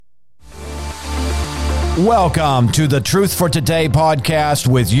Welcome to the Truth for Today podcast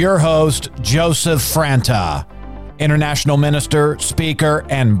with your host, Joseph Franta, international minister, speaker,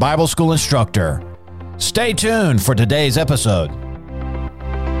 and Bible school instructor. Stay tuned for today's episode.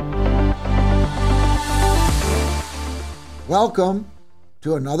 Welcome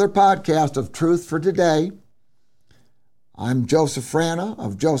to another podcast of Truth for Today. I'm Joseph Franta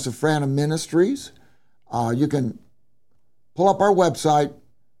of Joseph Franta Ministries. You can pull up our website,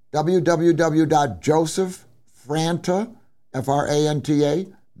 www.josephfranta, F-R-A-N-T-A,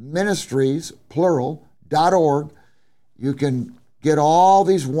 ministries, plural.org. You can get all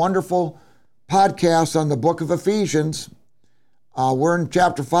these wonderful podcasts on the book of Ephesians. We're in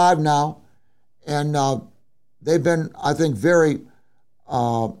chapter 5 now, and they've been, I think, very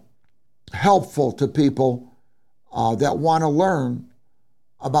helpful to people that want to learn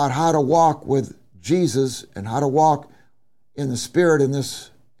about how to walk with Jesus and how to walk in the Spirit in this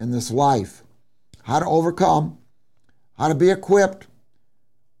life, how to overcome, how to be equipped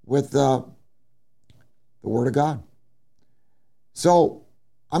with the Word of God. So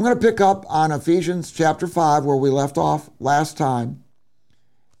I'm going to pick up on Ephesians chapter 5 where we left off last time.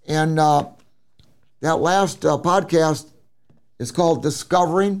 And that last podcast is called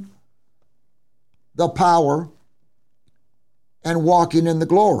Discovering the Power and Walking in the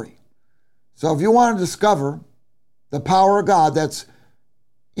Glory. So if you want to discover the power of God that's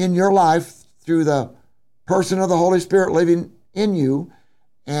in your life through the person of the Holy Spirit living in you,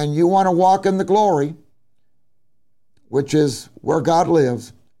 and you want to walk in the glory, which is where God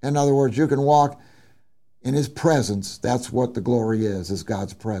lives. In other words, you can walk in His presence. That's what the glory is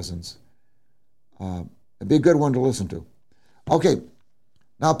God's presence. It'd be a good one to listen to. Okay,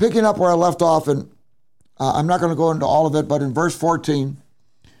 now picking up where I left off, and I'm not going to go into all of it, but in verse 14,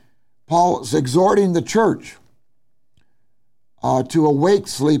 Paul is exhorting the church to awake,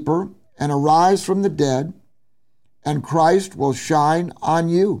 sleeper, and arise from the dead, and Christ will shine on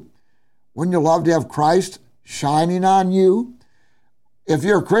you. Wouldn't you love to have Christ shining on you? If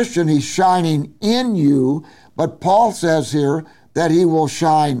you're a Christian, He's shining in you, but Paul says here that He will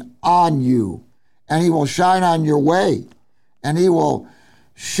shine on you, and He will shine on your way, and He will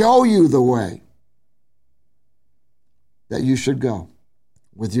show you the way that you should go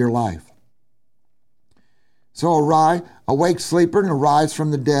with your life. So arise, awake, sleeper, and arise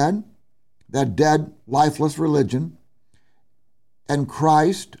from the dead, that dead, lifeless religion, and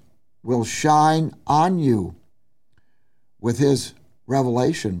Christ will shine on you with His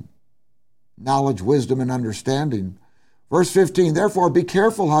revelation, knowledge, wisdom, and understanding. Verse 15, therefore be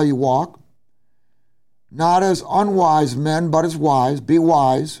careful how you walk, not as unwise men, but as wise. Be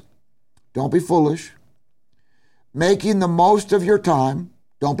wise. Don't be foolish. Making the most of your time.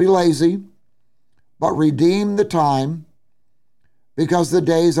 Don't be lazy, but redeem the time, because the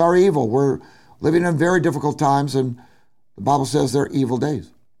days are evil. We're living in very difficult times, and the Bible says they're evil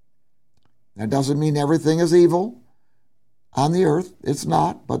days. That doesn't mean everything is evil on the earth. It's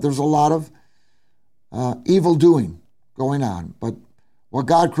not, but there's a lot of evil doing going on. But what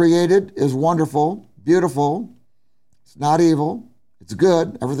God created is wonderful, beautiful. It's not evil. It's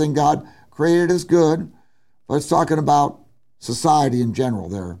good. Everything God created is good. But it's talking about society in general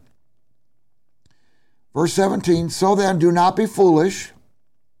there. Verse 17, so then do not be foolish,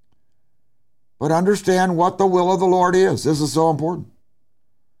 but understand what the will of the Lord is. This is so important.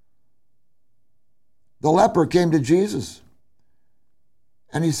 The leper came to Jesus,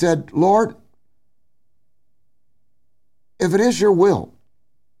 and he said, Lord, if it is your will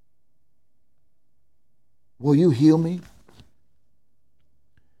you heal me?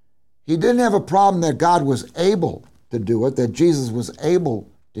 He didn't have a problem that God was able to do it, that Jesus was able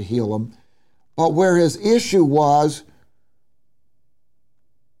to heal him. But where his issue was,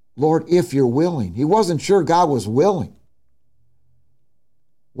 Lord, if you're willing. He wasn't sure God was willing.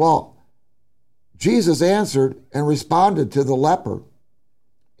 Well, Jesus answered and responded to the leper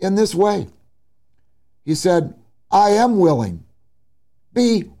in this way. He said, I am willing.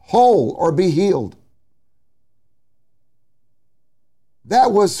 Be whole or be healed.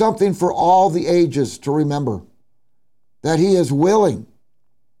 That was something for all the ages to remember, that He is willing.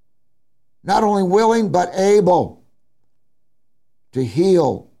 Not only willing, but able to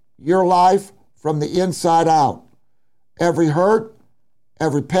heal your life from the inside out. Every hurt,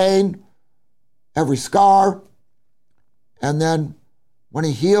 every pain, every scar. And then when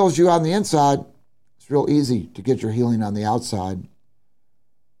He heals you on the inside, it's real easy to get your healing on the outside.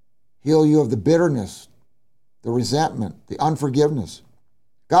 Heal you of the bitterness, the resentment, the unforgiveness.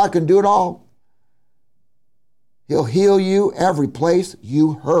 God can do it all. He'll heal you every place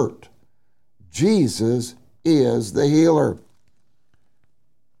you hurt. Jesus is the healer.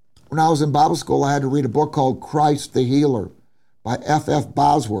 When I was in Bible school, I had to read a book called Christ the Healer by F.F.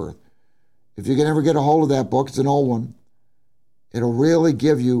 Bosworth. If you can ever get a hold of that book, it's an old one. It'll really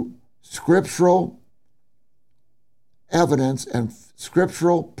give you scriptural evidence and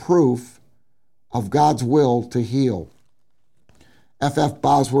scriptural proof of God's will to heal. F.F.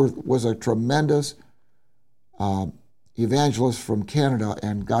 Bosworth was a tremendous evangelist from Canada,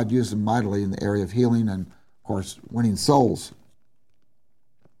 and God used him mightily in the area of healing and, of course, winning souls.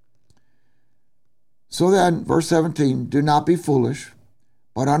 So then, verse 17, do not be foolish,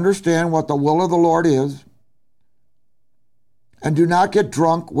 but understand what the will of the Lord is, and do not get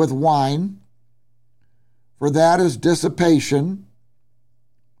drunk with wine, for that is dissipation.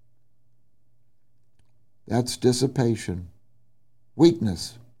 That's dissipation,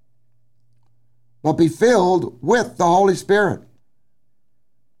 weakness. But be filled with the Holy Spirit.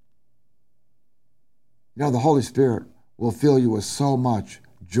 You know, the Holy Spirit will fill you with so much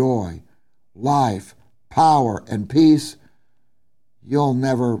joy, life, power, and peace. You'll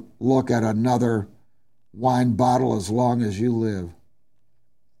never look at another wine bottle as long as you live.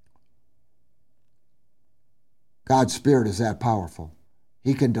 God's Spirit is that powerful.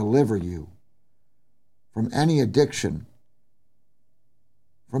 He can deliver you from any addiction,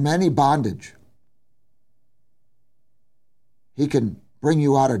 from any bondage. He can bring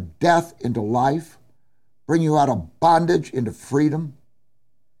you out of death into life, bring you out of bondage into freedom.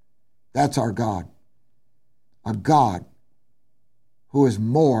 That's our God. A God who is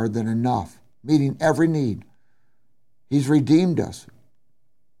more than enough, meeting every need. He's redeemed us,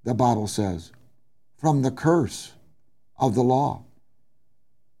 the Bible says, from the curse of the law,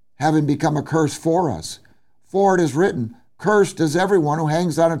 having become a curse for us. For it is written, cursed is everyone who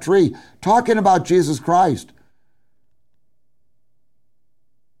hangs on a tree. Talking about Jesus Christ.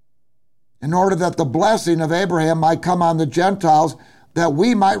 In order that the blessing of Abraham might come on the Gentiles, that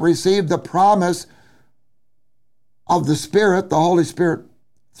we might receive the promise of the Spirit, the Holy Spirit,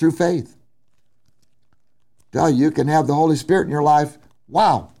 through faith. You can have the Holy Spirit in your life.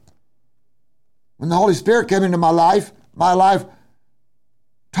 Wow. When the Holy Spirit came into my life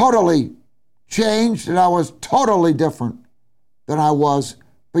totally changed, and I was totally different than I was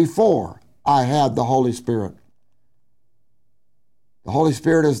before I had the Holy Spirit. The Holy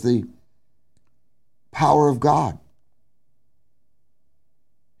Spirit is the power of God.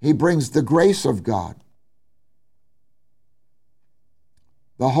 He brings the grace of God.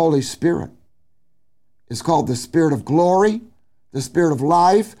 The Holy Spirit is called the Spirit of glory, the Spirit of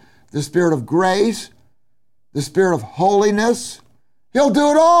life, the Spirit of grace, the Spirit of holiness. He'll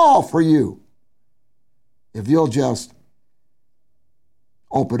do it all for you if you'll just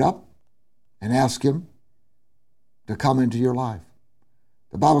open up and ask Him to come into your life.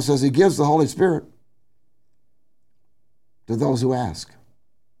 The Bible says He gives the Holy Spirit to those who ask.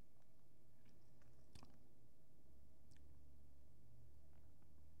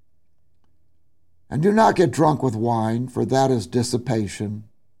 And do not get drunk with wine, for that is dissipation,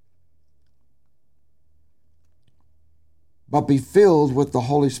 but be filled with the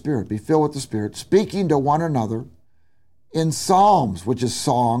Holy Spirit. Be filled with the Spirit, speaking to one another in psalms, which is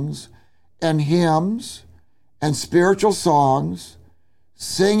songs, and hymns, and spiritual songs,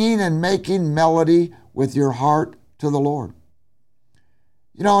 singing and making melody with your heart to the Lord.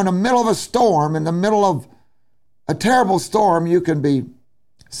 You know, in the middle of a storm, in the middle of a terrible storm, you can be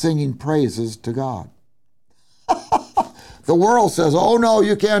singing praises to God. The world says, oh no,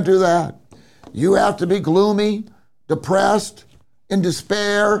 you can't do that. You have to be gloomy, depressed, in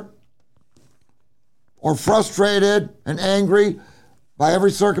despair, or frustrated and angry by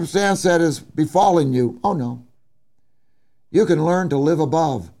every circumstance that is befalling you. Oh no. You can learn to live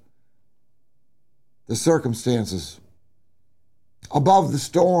above the circumstances, above the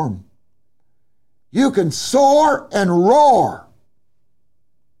storm. You can soar and roar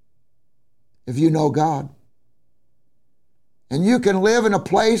if you know God. And you can live in a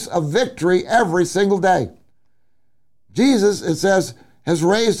place of victory every single day. Jesus, it says, has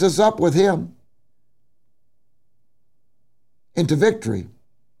raised us up with Him into victory,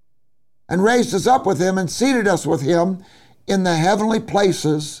 and raised us up with Him and seated us with Him in the heavenly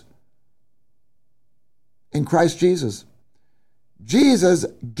places in Christ Jesus. Jesus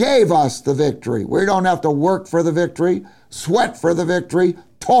gave us the victory. We don't have to work for the victory, sweat for the victory,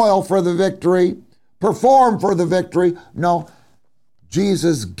 toil for the victory, perform for the victory. No,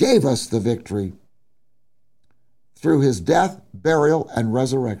 Jesus gave us the victory through His death, burial, and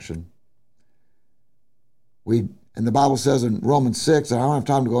resurrection. And the Bible says in Romans 6, and I don't have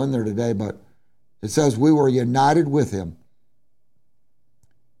time to go in there today, but it says we were united with Him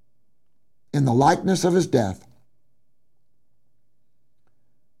in the likeness of His death,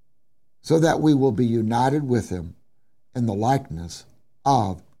 so that we will be united with him in the likeness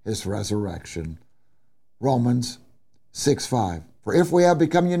of his resurrection. Romans 6:5. For if we have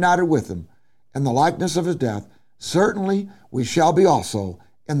become united with him in the likeness of his death, certainly we shall be also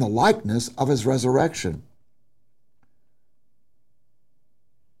in the likeness of his resurrection.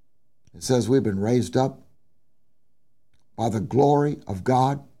 It says we've been raised up by the glory of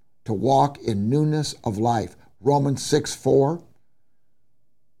God to walk in newness of life. Romans 6:4,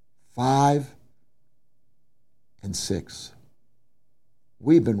 5, and 6.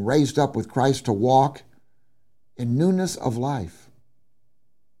 We've been raised up with Christ to walk in newness of life.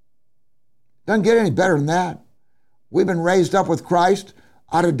 Doesn't get any better than that. We've been raised up with Christ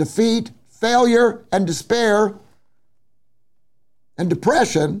out of defeat, failure, and despair, and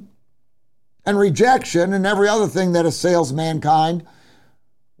depression, and rejection, and every other thing that assails mankind.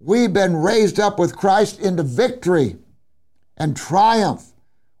 We've been raised up with Christ into victory and triumph.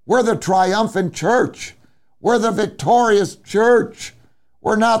 We're the triumphant church. We're the victorious church.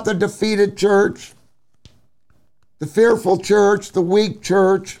 We're not the defeated church, the fearful church, the weak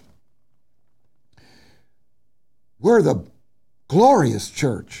church. We're the glorious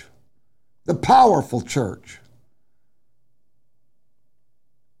church, the powerful church,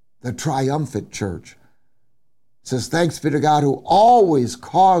 the triumphant church. It says, thanks be to God who always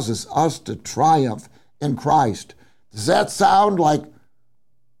causes us to triumph in Christ. Does that sound like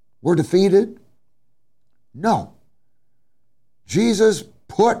we're defeated? No. Jesus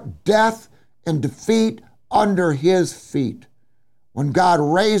put death and defeat under his feet. When God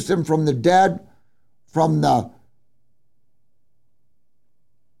raised him from the dead, from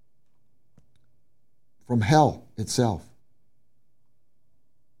hell itself.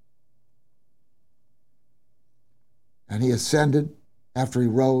 And he ascended after he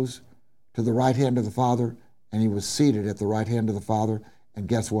rose to the right hand of the Father, and he was seated at the right hand of the Father. And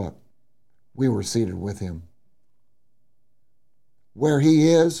guess what? We were seated with him. Where he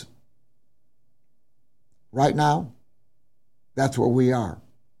is right now, that's where we are.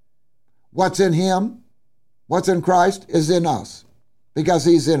 What's in him, what's in Christ, is in us, because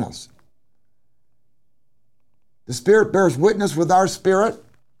he's in us. The Spirit bears witness with our spirit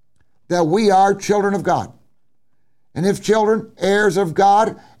that we are children of God. And if children, heirs of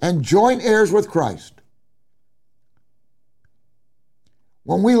God, and joint heirs with Christ.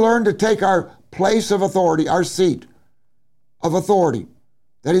 When we learn to take our place of authority, our seat of authority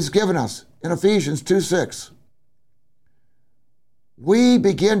that he's given us in Ephesians 2:6, we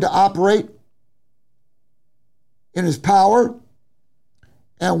begin to operate in his power,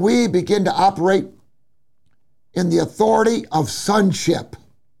 and we begin to operate in the authority of sonship.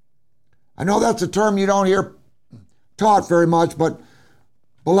 I know that's a term you don't hear taught very much, but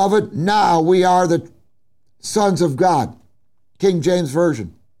beloved, now we are the sons of God. King James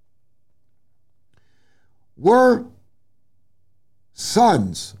Version. We're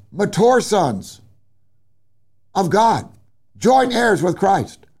sons, mature sons of God, joint heirs with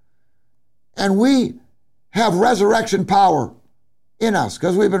Christ. And we have resurrection power in us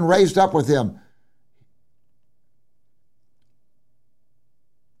because we've been raised up with him.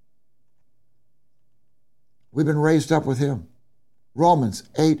 We've been raised up with him. Romans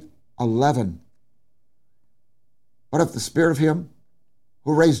 8:11. But if the Spirit of him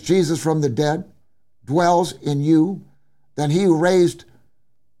who raised Jesus from the dead dwells in you, then he who raised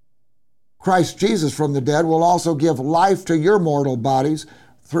Christ Jesus from the dead will also give life to your mortal bodies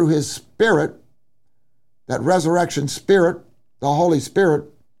through his Spirit, that resurrection Spirit, the Holy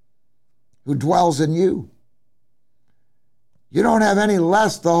Spirit, who dwells in you. You don't have any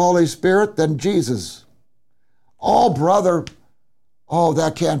less the Holy Spirit than Jesus. Oh, brother, oh,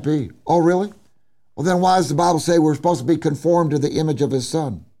 that can't be. Oh, really? Well, then why does the Bible say we're supposed to be conformed to the image of his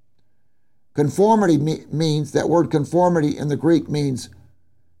Son? Conformity means, that word conformity in the Greek means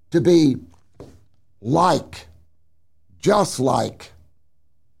to be like, just like.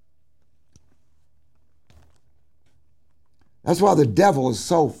 That's why the devil is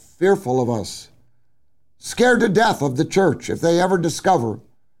so fearful of us, scared to death of the church if they ever discover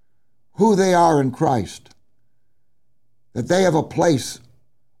who they are in Christ. That they have a place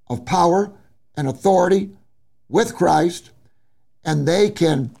of power and authority with Christ, and they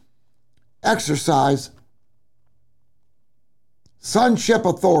can exercise sonship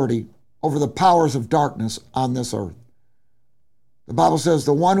authority over the powers of darkness on this earth. The Bible says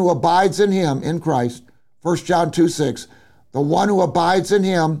the one who abides in him, in Christ, 1 John 2:6, the one who abides in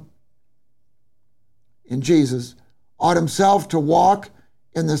him, in Jesus, ought himself to walk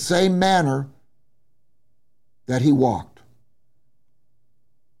in the same manner that he walked.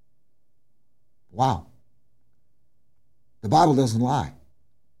 Wow. The Bible doesn't lie.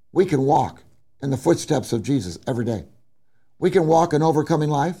 we can walk in the footsteps of Jesus every day. We can walk in overcoming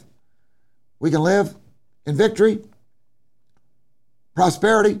life. We can live in victory,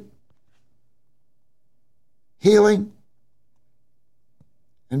 prosperity, healing,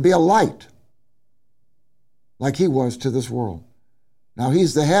 and be a light like he was to this world. Now,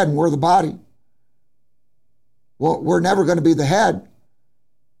 he's the head and we're the body. Well, we're never going to be the head,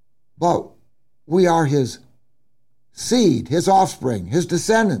 but we are his seed, his offspring, his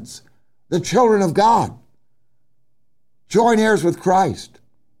descendants, the children of God. Joint heirs with Christ.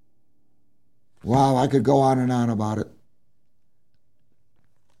 Wow, I could go on and on about it.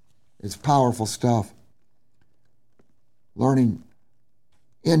 It's powerful stuff. Learning.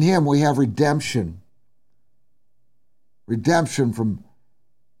 In him we have redemption. Redemption from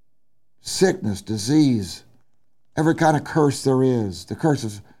sickness, disease, every kind of curse there is. The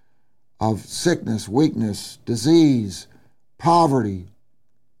curses of sickness, weakness, disease, poverty,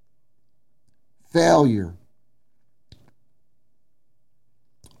 failure.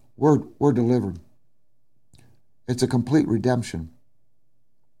 We're delivered. It's a complete redemption.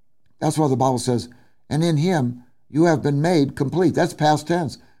 That's why the Bible says, and in him you have been made complete. That's past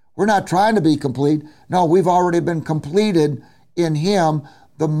tense. We're not trying to be complete. No, we've already been completed in him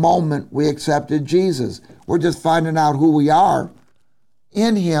the moment we accepted Jesus. We're just finding out who we are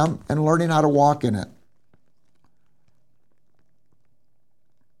in him and learning how to walk in it.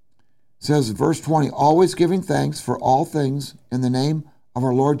 It says, verse 20, always giving thanks for all things in the name of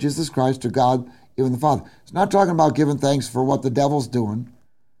our Lord Jesus Christ to God, even the Father. It's not talking about giving thanks for what the devil's doing.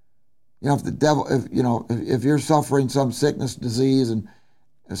 You know, if the devil, if you're suffering some sickness, disease, and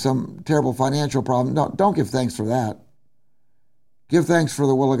some terrible financial problem, don't give thanks for that. Give thanks for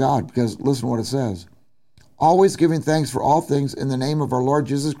the will of God, because listen to what it says. Always giving thanks for all things in the name of our Lord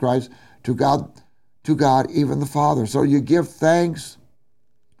Jesus Christ to God, even the Father. So you give thanks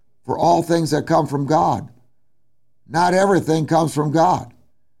for all things that come from God. Not everything comes from God.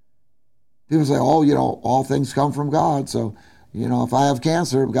 People say, all things come from God, so, if I have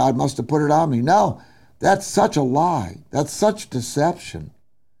cancer, God must have put it on me. No, that's such a lie. That's such deception.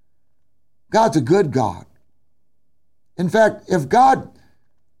 God's a good God. In fact, if God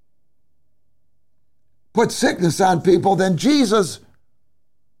put sickness on people, then Jesus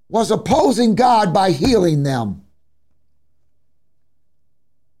was opposing God by healing them.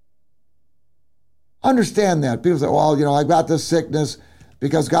 Understand that. People say, I got this sickness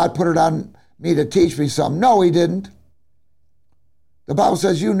because God put it on me to teach me something. No, he didn't. The Bible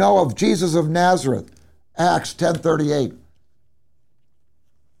says, you know of Jesus of Nazareth, Acts 10:38.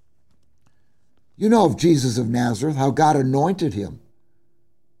 You know of Jesus of Nazareth, how God anointed him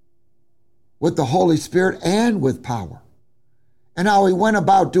with the Holy Spirit and with power, and how he went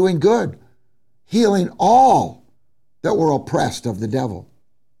about doing good, healing all that were oppressed of the devil.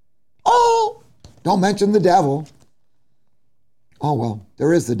 Oh, don't mention the devil. Oh, well,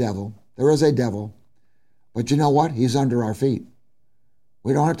 there is the devil. There is a devil. But you know what? He's under our feet.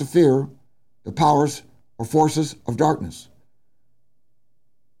 We don't have to fear the powers or forces of darkness,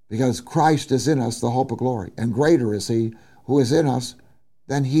 because Christ is in us, the hope of glory, and greater is he who is in us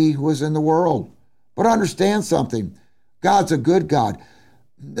than he who is in the world. But understand something. God's a good God.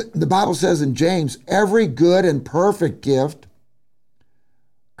 The Bible says in James, every good and perfect gift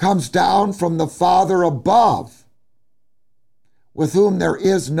comes down from the Father above, with whom there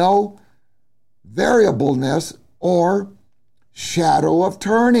is no variableness or shadow of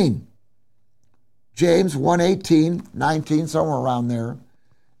turning. James 1:18, 19, somewhere around there.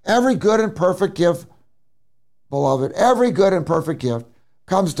 Every good and perfect gift, beloved, every good and perfect gift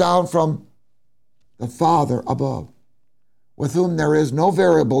comes down from the Father above, with whom there is no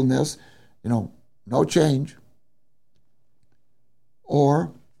variableness, no change,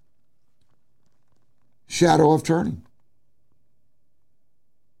 or shadow of turning.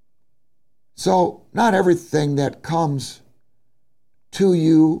 So not everything that comes to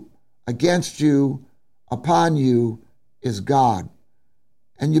you, against you, upon you is God.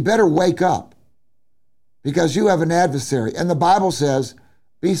 And you better wake up, because you have an adversary. And the Bible says,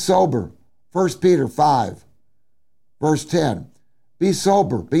 be sober. 1 Peter 5, verse 10. Be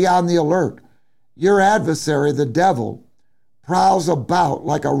sober, be on the alert. Your adversary, the devil, prowls about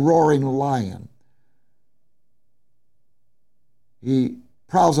like a roaring lion. He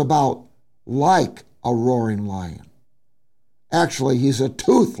prowls about like a roaring lion. Actually, he's a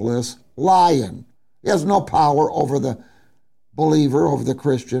toothless lion. He has no power over the believer, over the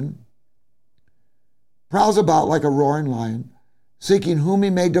Christian. Prowls about like a roaring lion, seeking whom he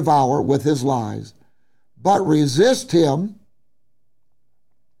may devour with his lies. But resist him,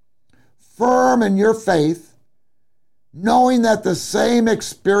 firm in your faith, knowing that the same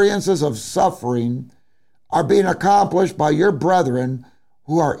experiences of suffering are being accomplished by your brethren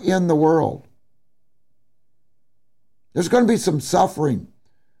who are in the world. There's going to be some suffering,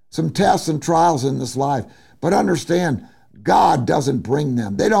 some tests and trials in this life, but understand, God doesn't bring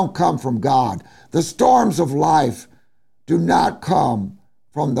them. They don't come from God. The storms of life do not come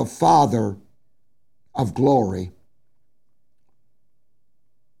from the Father of glory,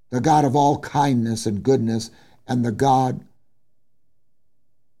 the God of all kindness and goodness, and the God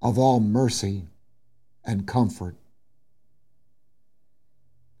of all mercy and comfort.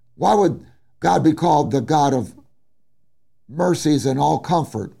 Why would God be called the God of mercies and all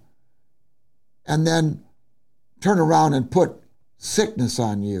comfort, and then turn around and put sickness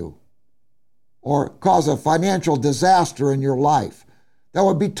on you or cause a financial disaster in your life? That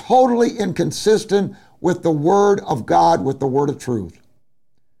would be totally inconsistent with the Word of God, with the Word of truth.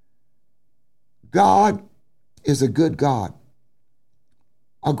 God is a good God,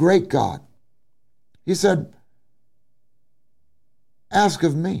 a great God. He said, ask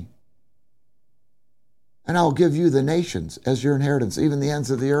of me, and I'll give you the nations as your inheritance, even the ends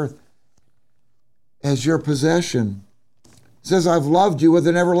of the earth as your possession. He says, I've loved you with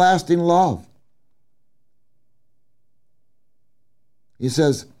an everlasting love. He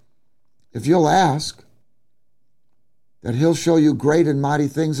says, if you'll ask, that he'll show you great and mighty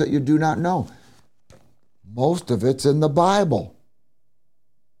things that you do not know. Most of it's in the Bible.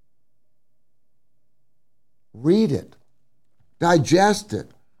 Read it, digest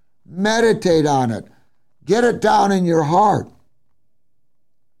it, meditate on it, get it down in your heart.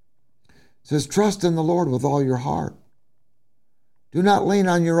 It says, trust in the Lord with all your heart. Do not lean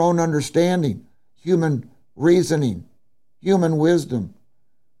on your own understanding, human reasoning, human wisdom.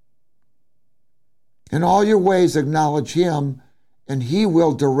 In all your ways acknowledge him, and he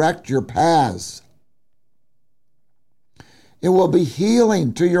will direct your paths. It will be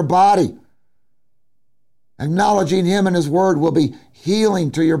healing to your body. Acknowledging him and his word will be healing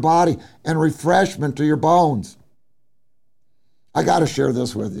to your body and refreshment to your bones. I got to share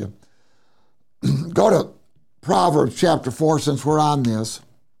this with you. Go to Proverbs chapter 4, since we're on this.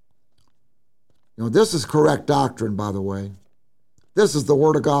 You know, this is correct doctrine, by the way. This is the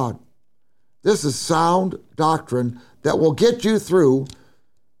Word of God. This is sound doctrine that will get you through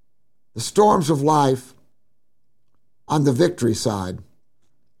the storms of life on the victory side.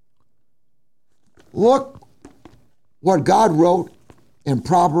 Look what God wrote in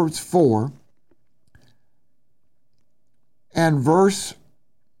Proverbs 4 and verse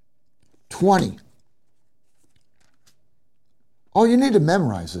 20. Oh, you need to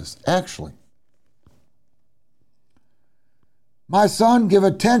memorize this, actually. My son, give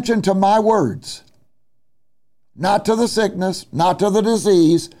attention to my words, not to the sickness, not to the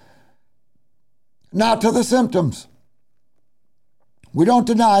disease, not to the symptoms. We don't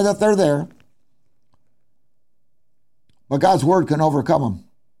deny that they're there, but God's word can overcome them.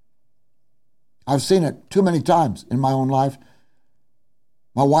 I've seen it too many times in my own life,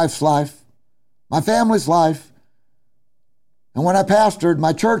 my wife's life, my family's life, and when I pastored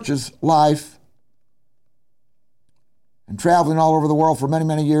my church's life, and traveling all over the world for many,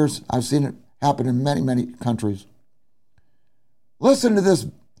 many years, I've seen it happen in many, many countries. Listen to this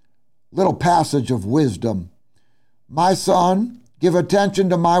little passage of wisdom. My son, give attention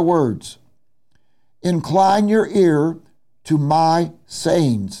to my words. Incline your ear to my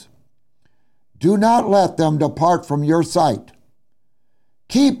sayings. Do not let them depart from your sight.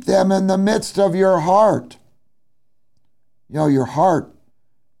 Keep them in the midst of your heart. You know, your heart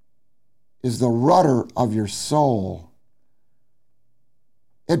is the rudder of your soul.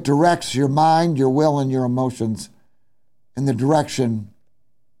 It directs your mind, your will, and your emotions in the direction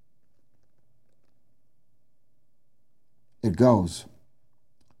it goes.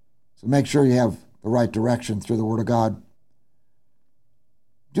 So make sure you have the right direction through the Word of God.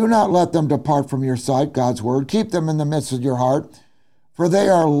 Do not let them depart from your sight, God's Word. Keep them in the midst of your heart, for they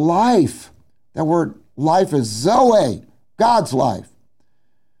are life. That word life is Zoe, God's life.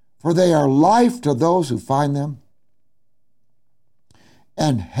 For they are life to those who find them,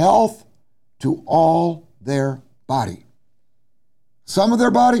 and health to all their body. Some of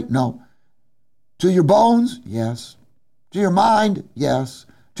their body? No. To your bones? Yes. To your mind? Yes.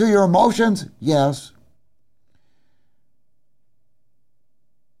 To your emotions? Yes.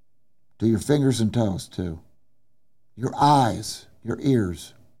 To your fingers and toes, too. Your eyes, your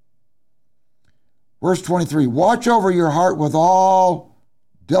ears. Verse 23, watch over your heart with all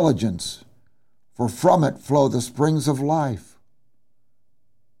diligence, for from it flow the springs of life.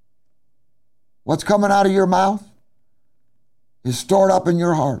 What's coming out of your mouth is stored up in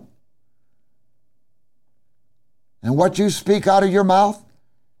your heart. And what you speak out of your mouth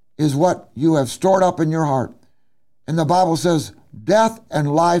is what you have stored up in your heart. And the Bible says, death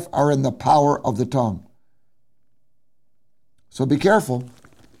and life are in the power of the tongue. So be careful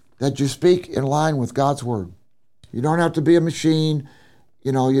that you speak in line with God's word. You don't have to be a machine.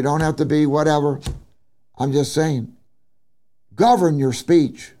 You don't have to be whatever. I'm just saying, govern your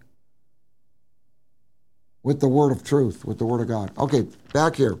speech with the word of truth, with the word of God. Okay,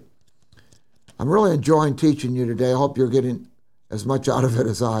 back here. I'm really enjoying teaching you today. I hope you're getting as much out of it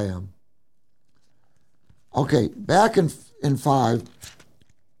as I am. Okay, back in 5,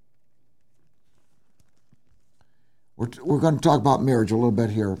 we're going to talk about marriage a little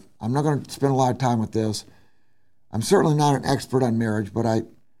bit here. I'm not going to spend a lot of time with this. I'm certainly not an expert on marriage, but I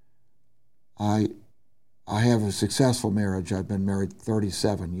have a successful marriage. I've been married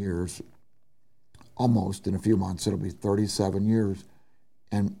 37 years. Almost in a few months, it'll be 37 years.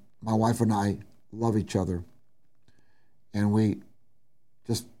 And my wife and I love each other. And we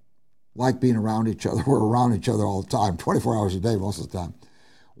just like being around each other. We're around each other all the time, 24 hours a day most of the time.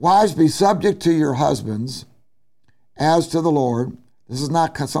 Wives, be subject to your husbands as to the Lord. This is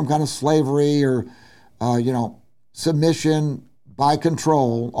not some kind of slavery or, submission by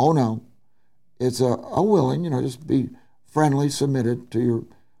control. Oh, no. It's a willing, just be friendly, submitted to your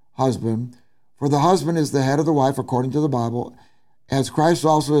husband. For the husband is the head of the wife, according to the Bible, as Christ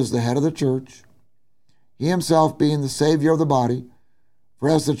also is the head of the church, he himself being the Savior of the body. For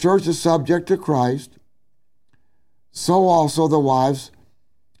as the church is subject to Christ, so also the wives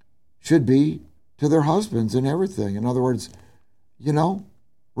should be to their husbands in everything. In other words,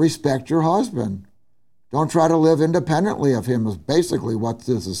 respect your husband. Don't try to live independently of him is basically what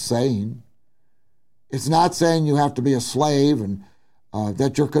this is saying. It's not saying you have to be a slave and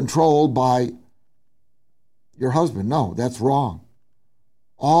that you're controlled by your husband. No, that's wrong.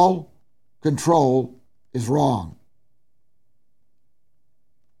 All control is wrong.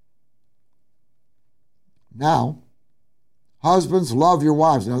 Now, husbands, love your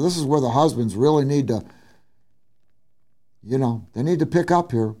wives. Now, this is where the husbands really need to, they need to pick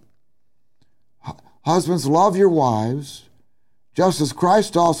up here. Husbands, love your wives, just as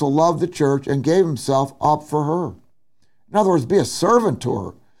Christ also loved the church and gave himself up for her. In other words, be a servant to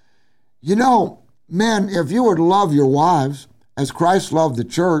her. Men, if you would love your wives as Christ loved the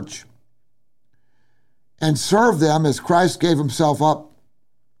church and serve them as Christ gave himself up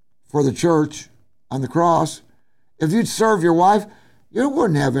for the church on the cross, if you'd serve your wife, you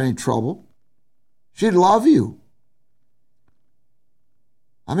wouldn't have any trouble. She'd love you.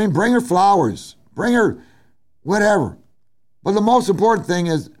 Bring her flowers. Bring her whatever. But the most important thing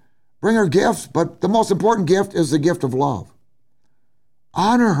is bring her gifts, but the most important gift is the gift of love.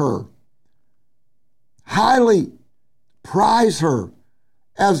 Honor her. Highly prize her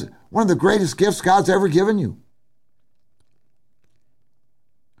as one of the greatest gifts God's ever given you.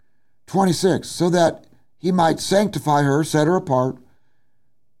 26, so that he might sanctify her, set her apart,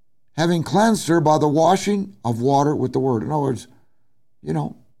 having cleansed her by the washing of water with the word. In other words,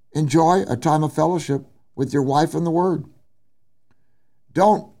 enjoy a time of fellowship with your wife and the word.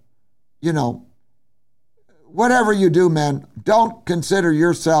 Don't, whatever you do, men, don't consider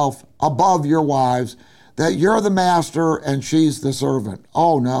yourself above your wives, that you're the master and she's the servant.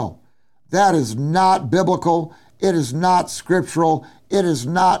 Oh, no. That is not biblical. It is not scriptural. It is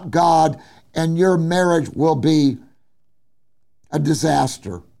not God, and your marriage will be a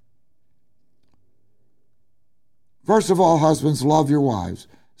disaster. First of all, husbands, love your wives.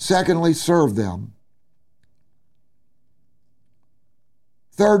 Secondly, serve them.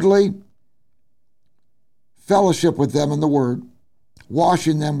 Thirdly, fellowship with them in the word,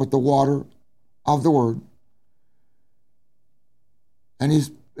 washing them with the water of the word. And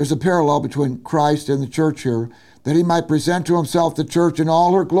there's a parallel between Christ and the church here, that he might present to himself the church in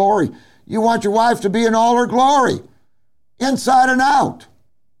all her glory. You want your wife to be in all her glory, inside and out.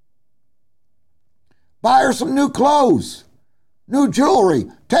 Buy her some new clothes, new jewelry.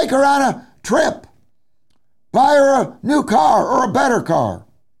 Take her on a trip. Buy her a new car or a better car.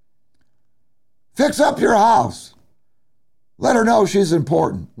 Fix up your house. Let her know she's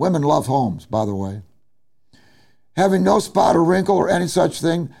important. Women love homes, by the way. Having no spot or wrinkle or any such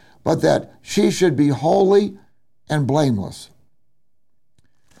thing, but that she should be holy and blameless.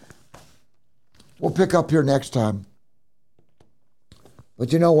 We'll pick up here next time.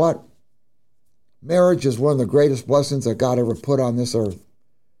 But you know what? Marriage is one of the greatest blessings that God ever put on this earth.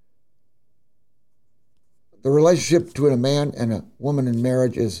 The relationship between a man and a woman in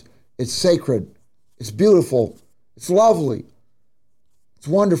marriage it's sacred. It's beautiful. It's lovely. It's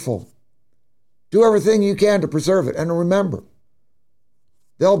wonderful. Do everything you can to preserve it. And remember,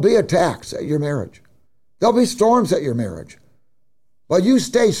 there'll be attacks at your marriage. There'll be storms at your marriage. But you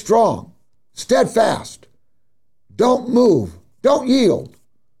stay strong, steadfast. Don't move. Don't yield.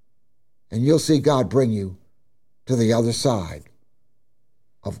 And you'll see God bring you to the other side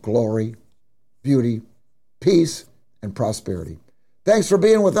of glory, beauty, peace, and prosperity. Thanks for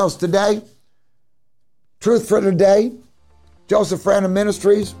being with us today. Truth for today, Joseph Franta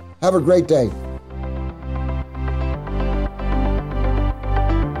Ministries. Have a great day.